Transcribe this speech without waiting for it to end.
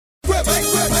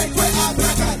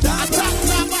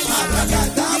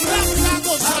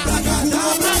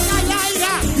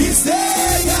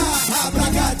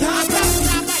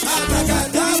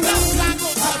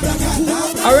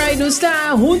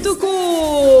está junto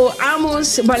con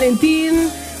Amos, Balentin,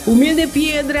 Humilde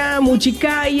Piedra,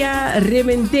 Muchicaya,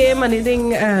 Reventé, Maneden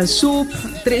Soup,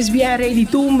 Tres Viare de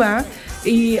Tumba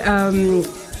e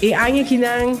año que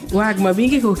não, wag, mas bem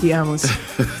que coquiamos.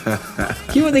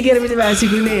 Que você quer me levar assim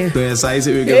com ele? Então aí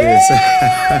você viu que é isso.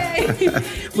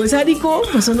 Você sabe como?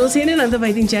 Você não sei nada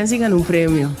vai ter chance de ganhar um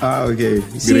prêmio. Ah, ok.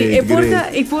 Sim,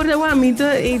 e porta o amigo,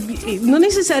 não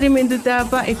necessariamente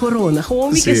tapa e corona.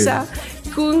 Como que sa,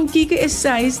 com que é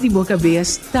size de boca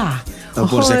aberta tá?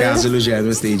 Por se acaso o Lugero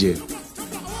stage.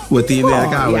 O time é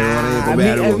cá, era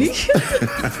coberto.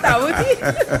 Tá bom.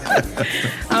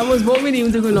 Vamos bom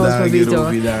menino com nós, Fabito.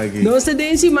 Nós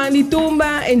temos de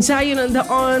tumba, ensaio na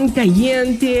on,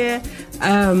 caliente,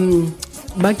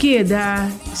 baqueda,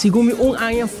 segundo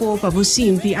ano for para você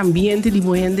sentir ambiente de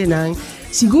moende não.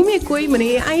 Segundo é coi, mas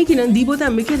é ano que não dibo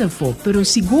também que da for, pero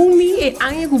segundo é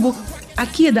ano que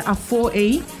aqui da for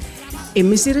aí. E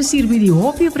me serve de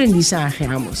hobby aprendizagem,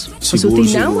 Amos. Seguro,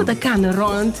 so, seguro. Da cana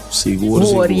rond, seguro.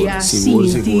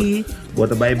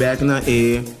 Bota buyback na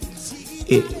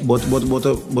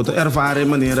bota ervaren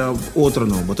maneira outra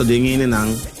não. Bota dinheiro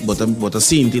não. Bota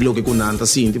sinti lo que kunanta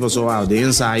sinti, pessoal, de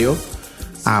ensaio.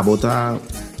 Bota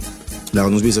lá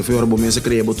nos bisa foi bom mês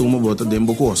cria bota dentro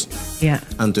bocos.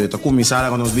 Então tá começar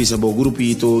com nos bisa bo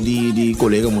grupito de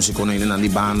colega músico na de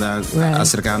banda,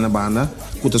 acercar na banda,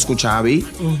 que escutavi,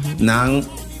 não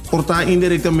portar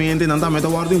indiretamente não também tá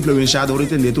guarda influenciado por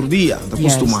entender todo dia, tá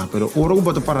acostumado, pero ora que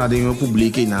bota parada em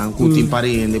público e não, que tem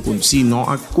parente, que se não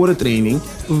a core training,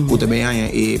 que também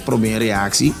é primeira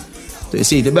reação,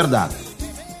 então é verdade.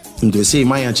 Então é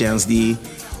mais a chance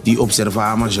de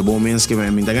observar, mas já bom menos que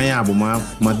me ganhar,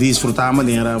 mas desfrutar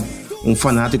maneira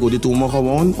fanático de tumba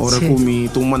gewoon, ora que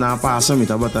tumba na passa, me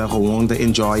tava gewoon te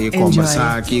enjoy,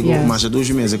 conversar aqui, mas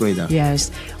 2 meses coisa.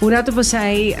 Yes. Um rato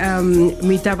passei,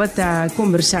 me tava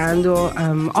conversando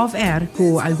off-air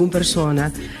com alguma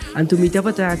pessoa, então me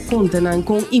tava contando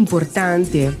com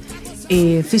importante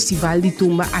festival de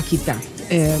tumba aqui tá,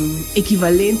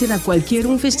 equivalente a qualquer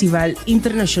festival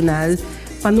internacional.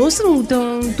 Para nós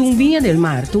tumbinha del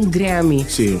mar, Grammy.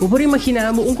 Eu posso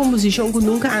imaginar uma composição que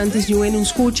nunca antes eu não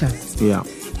escuta.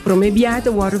 Para me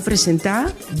viajar vou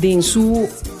representar dentro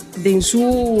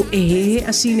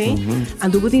assim, né?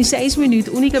 Então tem 6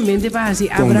 minutos unicamente para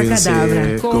fazer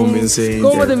abracadabra. Como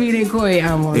te virem coi,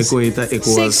 Amos?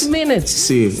 6 minutos.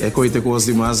 Sim, é coisa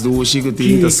de mais 2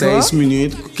 chicotinhas, 6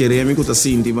 minutos, queremos que você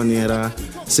sinta de maneira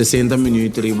 60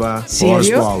 minutos riba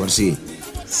horsepower, sim.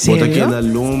 Bota aqui da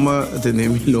loma,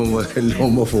 tenemos loma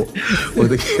fo.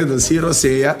 Bota aqui da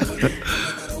ciroceia.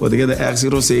 Bota aqui da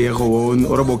ex-ciroceia, gewoon,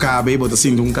 ora boca bem, bota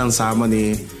assim cansado,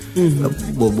 né?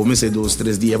 Vou me ser 2,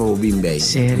 3 dias para vir bem.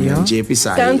 Sério?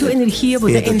 Tanto energia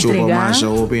bota entregar. Mais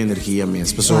open energia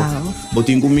mesmo. Pessoal,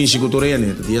 botin com México torre,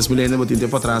 né? Dias milênios botin te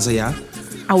para trás já.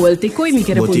 A volta coi me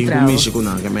quer botin com México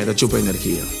não, que me dá chupa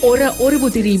energia. Ora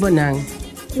botin riba não.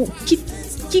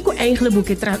 Que eigenlijk moet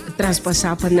je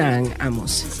traspassar para nang,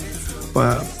 Amos?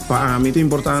 Para mim é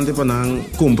importante para nang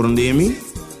compreender-me,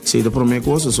 se é a primeira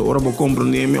coisa, se ora vou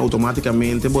compreender-me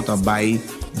automaticamente bota vai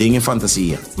de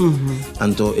fantasia.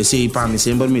 Então esse para mim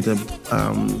sempre me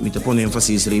põe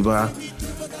ênfase riba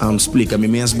explica-me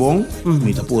mesmo bom,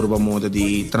 me tá por modo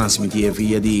de transmitir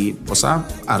via de passar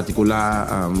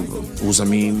articular, usa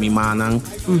mi manang,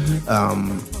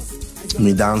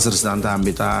 mi dancers dan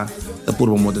também tá por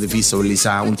modo de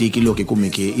visualizar tiki que como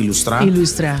que ilustrar.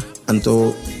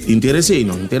 Então interessei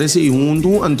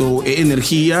junto, então é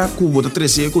energia que bota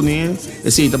trazer com ele,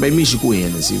 esse também mexe com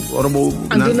ele, assim. Ora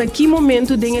então naquele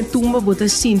momento dengue tumba bota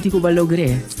sinti que vai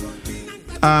lograr.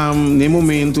 No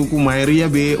momento que a maioria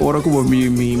vê, ora que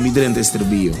me drente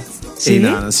estribio. Sim.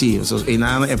 Sim,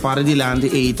 é para dilante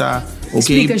e tá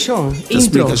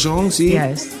explicação, sim.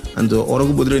 Yes. Então, ora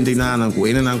que poder entender que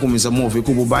ele não começa a mover,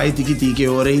 que vai tiki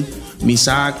ora, me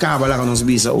acaba lá com nós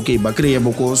bisa, ok, vai criar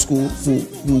bocos com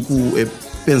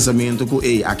pensamento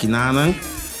que aqui nana,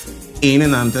 ele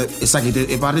não essa aqui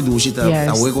é parte do chita,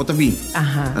 a o ego também.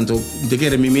 Então, de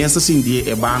que me mesmo sentir,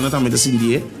 é bana também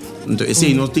sentir. Então,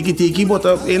 esse não tiki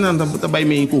bota, ele não tá bem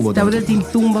meio cubo. Tá botando tem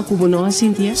tumba cubo não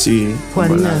sentir? Sim.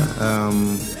 Quando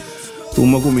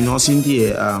tumba cubo não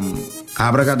sentir,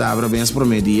 abracadabra bem as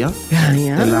promedia.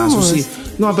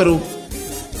 Não, pero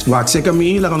o que a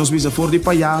mim lá que nós visa for de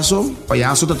palhaço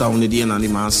tá onde dia não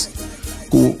mais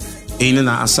que ainda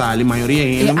na sala maioria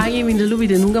ainda. Aí me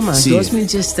dúvida nunca mais.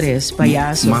 2013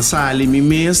 palhaço. Mas sala me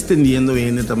mesmo tendendo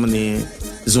ainda também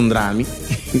um drama.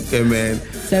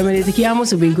 Sai mané que amo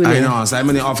bem com ele. Ai não, sai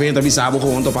mané ofenda bisabo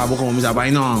com to pabo com bisabo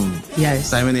ai não. Yes.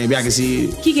 Sai mané bia que se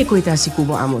que coita se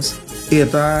cubo amos.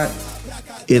 Eta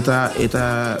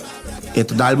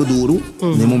het dalbe duro,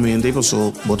 no momento e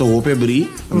passou, bota o open abrir,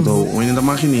 então o ainda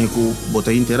máquina que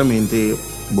bota inteiramente,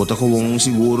 bota com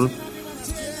seguro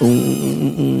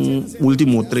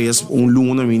último 3,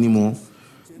 luna mínimo,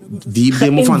 deep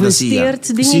demo fantasia.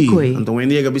 Sim, então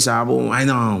ainda é que bisabo, ai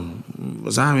não,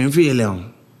 você é meu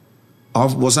filho.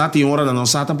 Of você tem hora da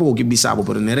nossa tampoco que bisabo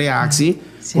por uma reação,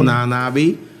 quando a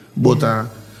nave bota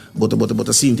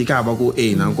sinti cava com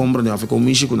não compreende of com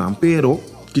mishi com não, pero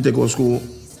que te cosco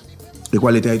de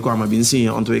qualidade com a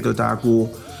benzinha, onde ele tá com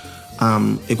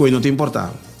e coi não te importa.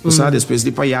 Você depois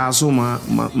de palhaço,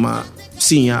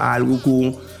 sim algo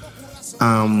com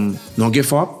não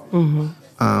give up,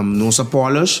 não se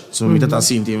polish, so me tá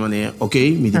sinti mané,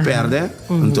 ok, me te perde,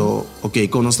 então ok,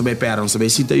 quando nós também perde, nós também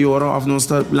cita euro, of nós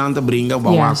tá planta brinca,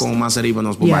 bawa com mais arriba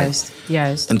nós bobai.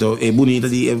 Então é bonita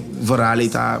de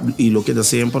viralita e lo que dá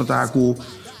sempre tá com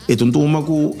e tuntuma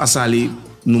com a sali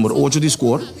número 8 de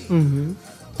score.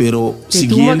 Pero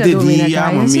siguiente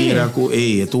dia, mira com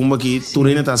tumba que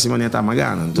turina tá semana tá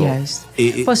magana, então.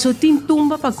 Passou tem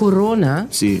tumba para corona,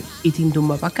 sim, e tem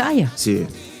tumba para caia. Sim.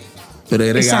 Pero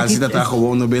el regal si está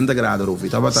como 90 grados, Rufi.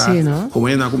 Sí, ¿no? Como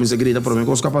ella como se grita, pero me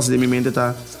cosa capaz de mi mente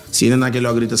está, si ella que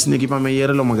lo grita, sin equipa me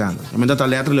hiere lo magana. Me da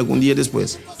letra un día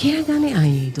después. ¿Qué gane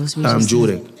ahí? 2 meses.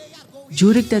 Jurek.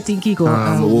 Jurek dat denk ik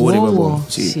wow.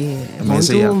 Sí. Bom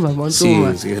tumba.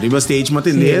 Sí, arriba stage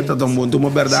matende, tá um bom tumba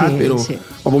verdade, pero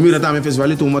o mira também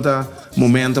festival tumba tá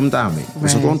momentum também.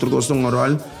 Você contra gosto um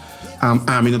rol.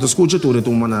 A mim não escuta tudo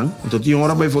tumba não. Então tinha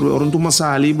hora vai for um tumba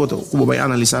sali, bota, como vai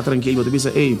analisar tranquilo, bota pensa,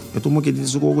 é tumba que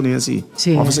diz o coco nem assim.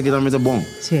 Ou você que também tá bom.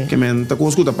 Que men tá com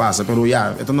escuta passa, pero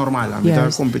já, é normal, a mim tá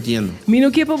competindo. Mim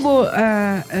não quer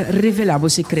para revelar o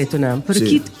secreto não,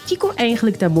 porque que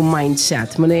eigenlijk tá bom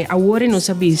mindset, mas agora não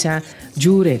sabia se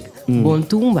Jurek, bom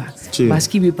tumba, mas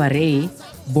que me parei,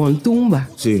 bom tumba.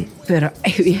 Sim. Pero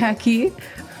eu aqui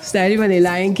Stari man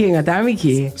Lion King atami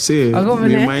ki. Sim,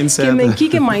 meu mindset.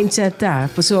 Que mindset tá?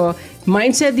 So,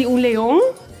 mindset de leão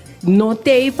não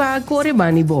tem para correr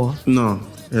bani bo. Não,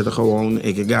 é gewoon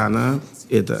ik gana,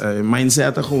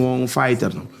 mindset é gewoon fighter,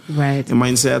 não. Right.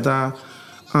 Mindset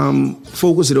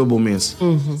focus er op mensen.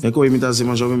 É que eu imita se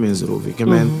mais jovem mensen rovi. Que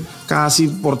men casi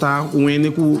portar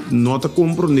único nota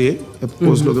compreender, é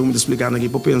coisa que eu me explicar aqui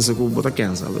para pensar que bota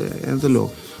cansa, é muito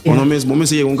louco. Quando mesmo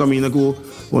chega caminho que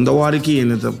quando a hora que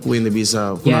ainda puede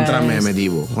bisa com entrar mesmo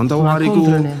digo. Quando a hora que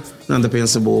não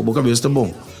pensa boa cabeça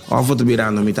bom. Ou vou te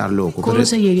virar no mitar louco. Como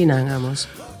se chega não, Amos?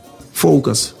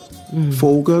 Focus.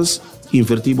 Focus,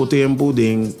 invertir o tempo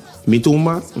de mi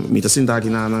tumba, mi tá sentar aqui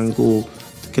na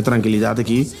que tranquilidade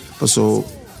aqui, passou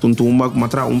tumba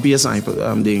matra pieza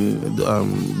de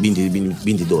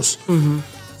 22.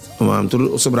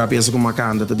 Sobre a peça com uma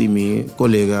canta de meu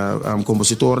colega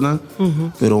compositor,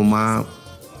 pero uma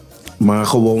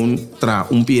gewoon tra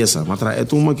pieza, matra é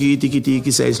tumba que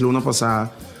tiki 6 luna passar,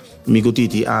 mico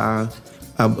titi a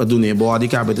doen body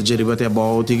cabet geriba te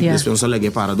bouw tik despensa lege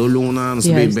para do luna nos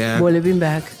bem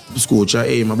back escucha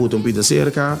ma buta um pida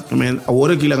cerca men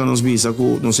agora que lá nos visa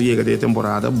que não se chega de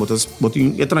temporada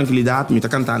botin é tranquilidade me tá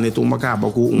cantando tu acaba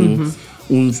com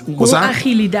com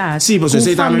agilidade, sim, você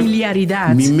com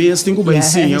familiaridade. Me mesmo tem que bem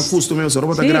sim, custo meu, só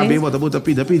bota grave, bota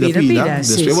pida.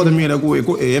 Depois bota mira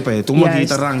que tu aqui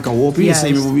tá arranca o opi,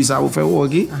 sei me vou visar o feo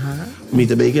aqui. Me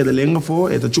também que da lenga for,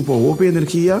 é tá chupa o opi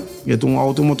energia, é um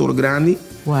automotor grande.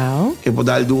 Wow. É para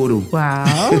dar duro. Wow.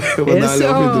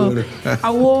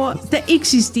 Awo, te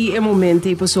existe um momento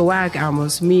e pessoa que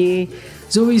Amos me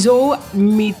sowieso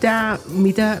mita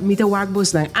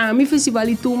wakbos lang. Mi festival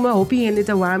ituma hopi hindi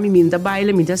tawa mi minta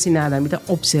baile minta sinada minta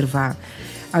observar.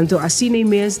 Anto assim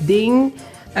mes ding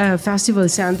festival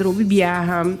centro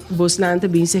bibiaha bos nanta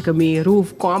binse kami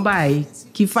roof kombai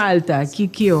que falta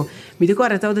que eu me digo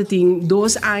agora tal tem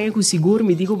 2 anos com seguro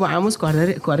me digo vamos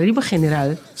correr riba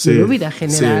general no vida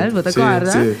general vou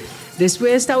acorda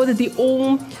depois está o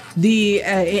de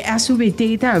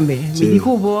SUBT também me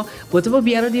digo vou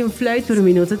piano de fluit por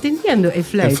minuto entendendo é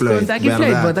fluit conta que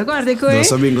fluit vou acorda que não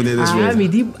sabia quando é me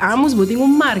digo amos botem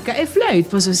marca é fluit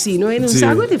pois assim não é não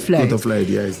sabe de fluit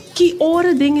que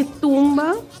hora de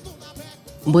tumba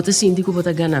bota sindico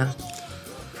bota ganhar.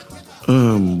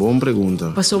 Boa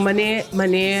pergunta. Passou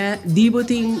mané di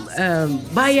boting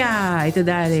baia e te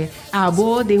dare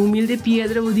abo de humilde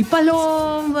pedra de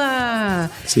palomba.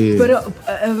 Sim. Pero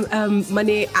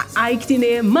mané aik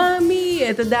tine mami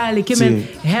e te dare que men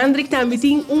Hendrik também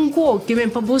tem co que men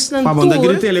pa bus nan tour. Pa banda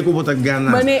gritele ko bota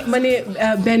gana. Mané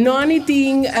Benoni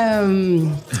tem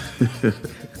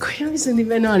Como é que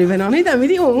Benoni também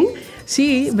tem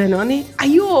Sì, Benoni.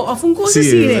 Ayo, of un cosa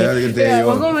sì,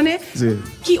 ma come ne?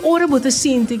 Chi ora bota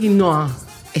sente che no.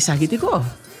 E sa che te co?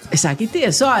 Esa aqui,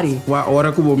 sorry. Wa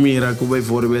ora kubo mira kubo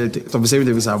bijvoorbeeld, to besef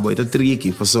je bisa boy, het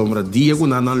tricky, voor sommige dia ku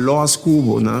na los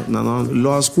kubo, na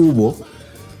los kubo,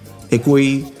 e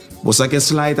koi você quer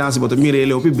slide assim, bota mira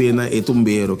ele opi bena e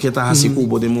tumbero, que tá assim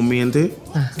kubo de momento,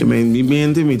 que me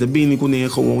mente me tá bem com ele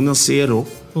com um zero,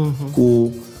 ku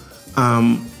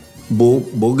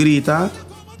bo grita,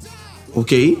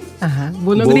 ok?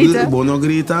 Bono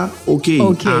grita, ok.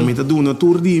 Me tá dando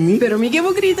tour de mim. Pero me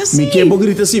quebo grita sim. Me quebo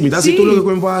grita sim, me tá assim tudo que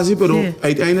eu faço, pero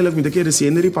uiteindelijk me tá querer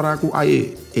sender para ku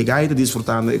ai e gai tá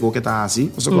desfrutando e que tá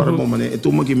assim, você agora bom mané,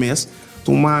 tu me que mes,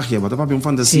 tu magia, bota papi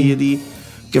fantasia de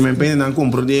que me pena não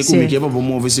compreender como que é para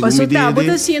mover se comida. Mas tá,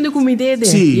 bota sendo comida de.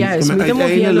 Sim, yes, me tá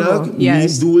movendo.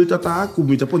 Yes. Me dulta tá,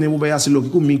 comida podemos ver assim lo que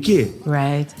como que.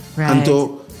 Right.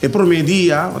 Então, é pro meio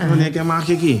dia, bota mané que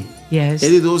magia aqui. Yes. É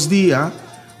de 2 dias.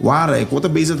 Wara, é quanto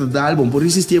vezes te dá, bom por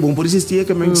resistir,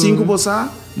 que me 5 bossa,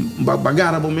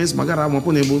 bagara bom mês, bagara, uma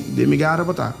pone de migara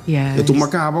bota. E tu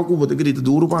macaba, que bota grita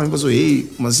duro para mim, passou, ei,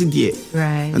 mas sentir.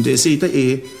 Right. Então esse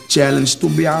é challenge tu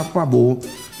bia para bo,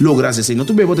 logra assim, não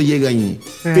tu bia bota chega aí.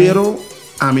 Pero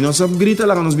a mim não sabe grita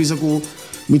lá nos bisa que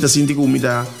me tá sentindo que me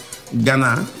tá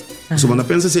ganhar. So quando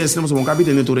pensa se esse não se bom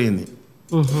capitão tu rende.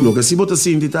 Lo que se bota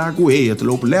sinti tá com ei, het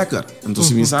loopt lekker. Então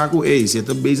se me saco ei, se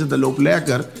het bezig te loopt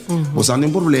lekker, você não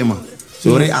tem problema. Se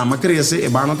ore ama cresce e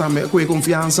bana também com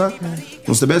confiança,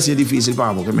 não se deve ser difícil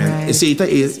para você, man. Esse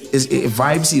é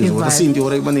vibes sim, você sinti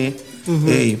ore bane.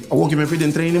 Ei, o que me fez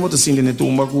em treino, você sinti ne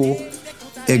tumba com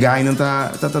e gai não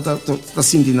tá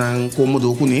sinti não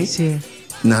cômodo com ele.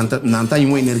 Não tá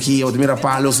uma energia, ou mira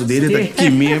palos dele tá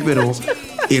quimia, pero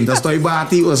então estou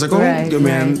bati, ou seja, que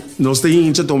man, nós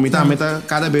temos que tomar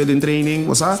cada vez em training,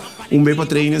 ou seja, vez para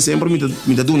treinar sempre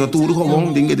me dá uma tour,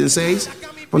 gewoon, dinge den 6,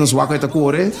 para nós vaca ita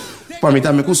corre, para mim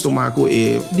me acostumar com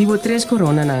e. Digo 3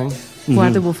 corona não. Qual é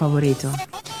o seu favorito?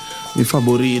 Meu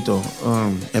favorito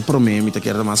é para mim, me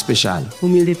quero mais especial.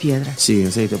 Humilde Piedra. Sim,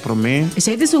 esse é para mim.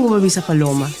 Esse é um visa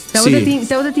Paloma.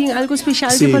 Tava tem algo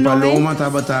especial de Paloma? Sim, Paloma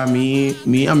tava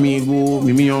meu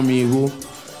amigo.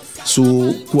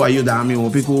 Su ku ajudar-me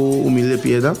opi ku Humilde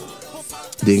Piedra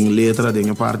den letra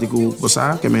den parte ku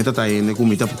cosa que meta tá ene ku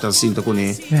mita puta sinta ku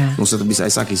ne não se bisa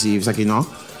essa aqui não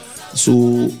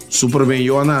su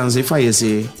provenio na se faz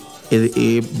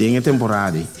den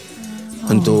temporada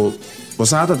então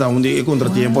cosa tá onde é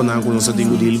contratempo na ku não se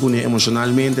tinha deal ku ne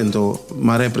emocionalmente então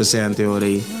ma represente ora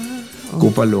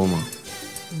ku Paloma.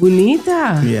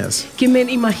 Bonita. Yes. Que me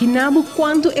imaginava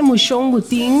quanto emoção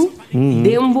botin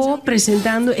dembo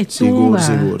apresentando e tumba.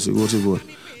 Seguro.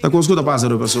 Tá com escuta passa,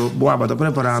 pessoal. Boa, tá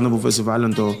preparando para o festival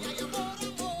então.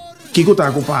 Kiko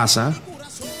tá com passa.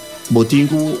 Botin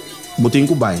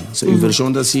com bai. Se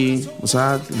inversão da si,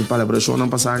 sabe, de celebração não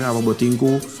passa acaba botin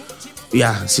com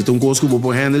se tu cosco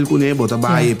bo handle com ne bota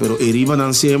bai, pero eriva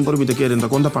não sempre me tá querendo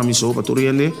conta para mim só para tu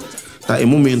rende. Tá é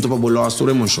momento para bolar sua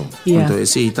emoção. Então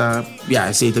esse tá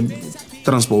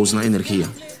transpôs na energia.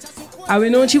 A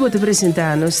noite vou te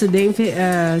apresentar, nós temos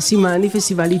semana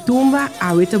festival de Tumba,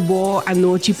 a outra boa a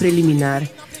noite preliminar.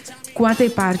 Qual é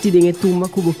parte da Tumba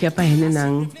que você quer para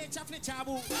não?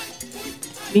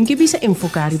 Em que bisa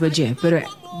enfocar para você, pero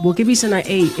você bisa na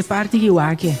é parte que eu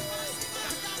acho.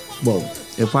 Bom,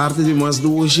 é parte de mais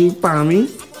duas para mim,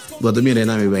 vou te mirar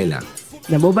na minha bailar.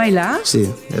 Na vou bailar?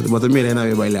 Sim, eu vou te mirar na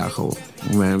minha bailar,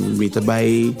 me te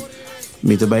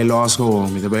bai los,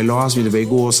 me te bai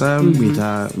goza,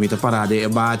 me te parada e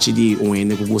bate di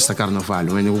onde que gosta carnaval,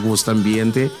 onde que gosta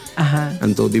ambiente.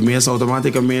 Então de mês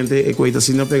automaticamente e coisa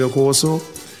assim não pega coisa,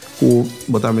 o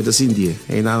botar me te sentir.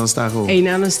 E não está com. E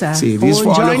não está. Sim,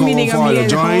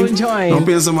 join. Não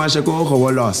pensa mais que o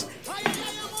los.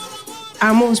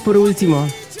 Amos por último.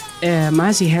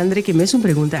 Mas e Hendrik, que mesmo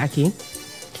pergunta aqui.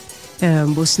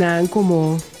 Bosnan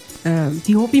como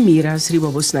die hopi miras riba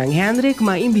Bosnan. Hendrik,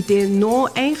 maar invité no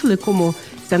eigenlijk como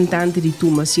cantante de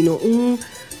Tumba, sino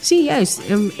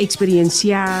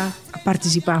experiencia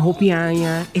participar hopi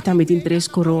anya, e também tem 3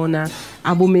 corona,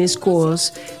 abo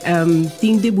mescos,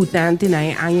 tem debutante na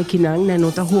anya que não na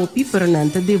nota hopi, pero não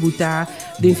tá debutar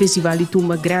de festival de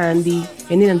Tumba grande,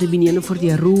 e não tá vindo for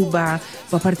de Aruba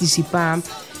para participar.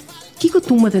 Kiko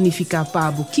Tumba danifica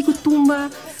pabo, Kiko Tumba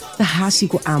da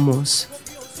hasico Amos.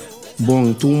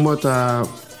 Bom, Tumba tá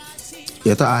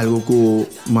algo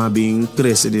que mais bem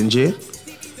crescente,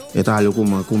 tá algo que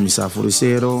uma comissão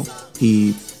foresteiro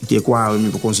e que é qual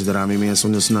me considerar mesmo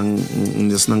um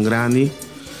desses grande,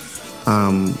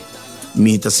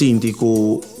 me tá sinto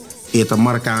que está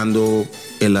marcando,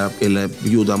 ela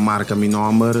ajuda a marcar meu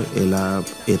nome, ela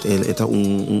é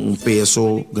um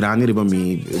peso grande para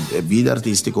minha vida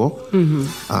artística.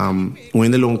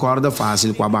 Ainda não concorda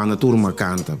fácil com a banda turma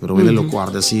canta, mas ainda não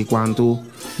concorda assim quanto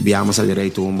viamos a ler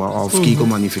tumba ou Kiko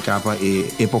magnificar para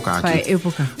época aqui.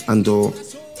 Então,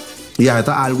 é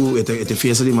algo, é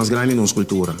festa de mais grande na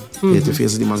escultura. É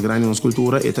festa de mais grande na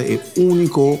escultura, é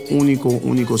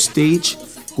único stage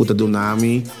que está dando a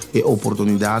mim a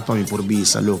oportunidade para mim por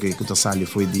vista o que está saindo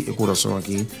foi de coração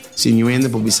aqui. Se não ainda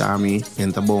por vista a mim, é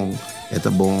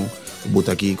bom,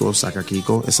 bota Kiko, saca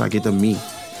Kiko, essa aqui é mim.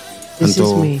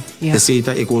 Então, essa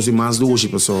é a coisa mais doce,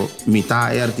 pessoal.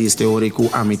 Metade é artista teórico,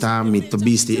 a metade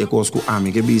viste é coisa que a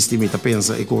mim que viste, metade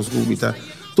pensa é coisa que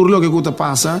tudo o que está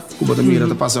passa, que você mira,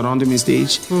 está passando around the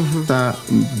stage, está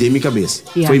de minha cabeça.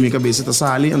 Foi minha cabeça está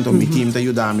sali, então meu time está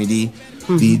ajudando de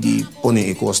pôr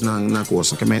a coisa na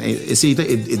coisa. Essa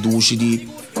é doce de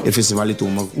festival de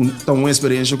Tumba. Então, uma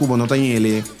experiência que você não tem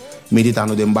ele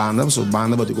meditando de banda, so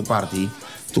banda vai ter que partir,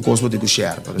 tu coisa vai ter que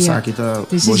share. Essa aqui está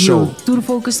bom show. Tur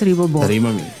focus tariba bom.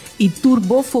 Tariba E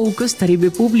turbo focus tariba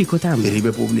público também.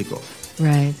 Tariba público.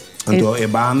 Right. Então, a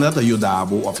banda te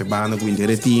ajudava, ou a banda com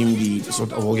o team, de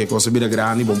qualquer coisa bem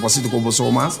grande, bom, pode ser com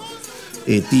pessoas mais.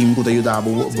 E team que te ajudava,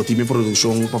 o time de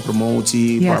produção para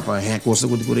promote, para coisa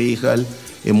que te regel,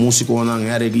 e músico,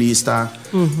 e reglista,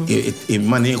 e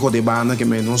manejo de banda que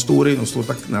não estuda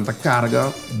na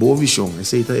carga, boa visão.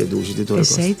 Essa é doce de toda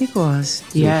coisa. Essa é coisa,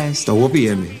 yes. Está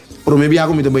bem. Para mim,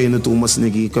 eu me também no mas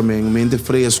aqui também mente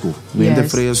fresco,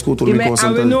 tudo bem coisa.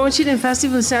 A noite no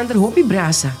Festival Center, hobby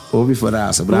brasa. Hobby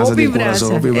brasa de coração,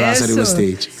 hobby brasa de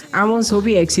stage. Amos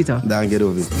hobby éxito. Danke,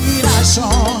 Robi.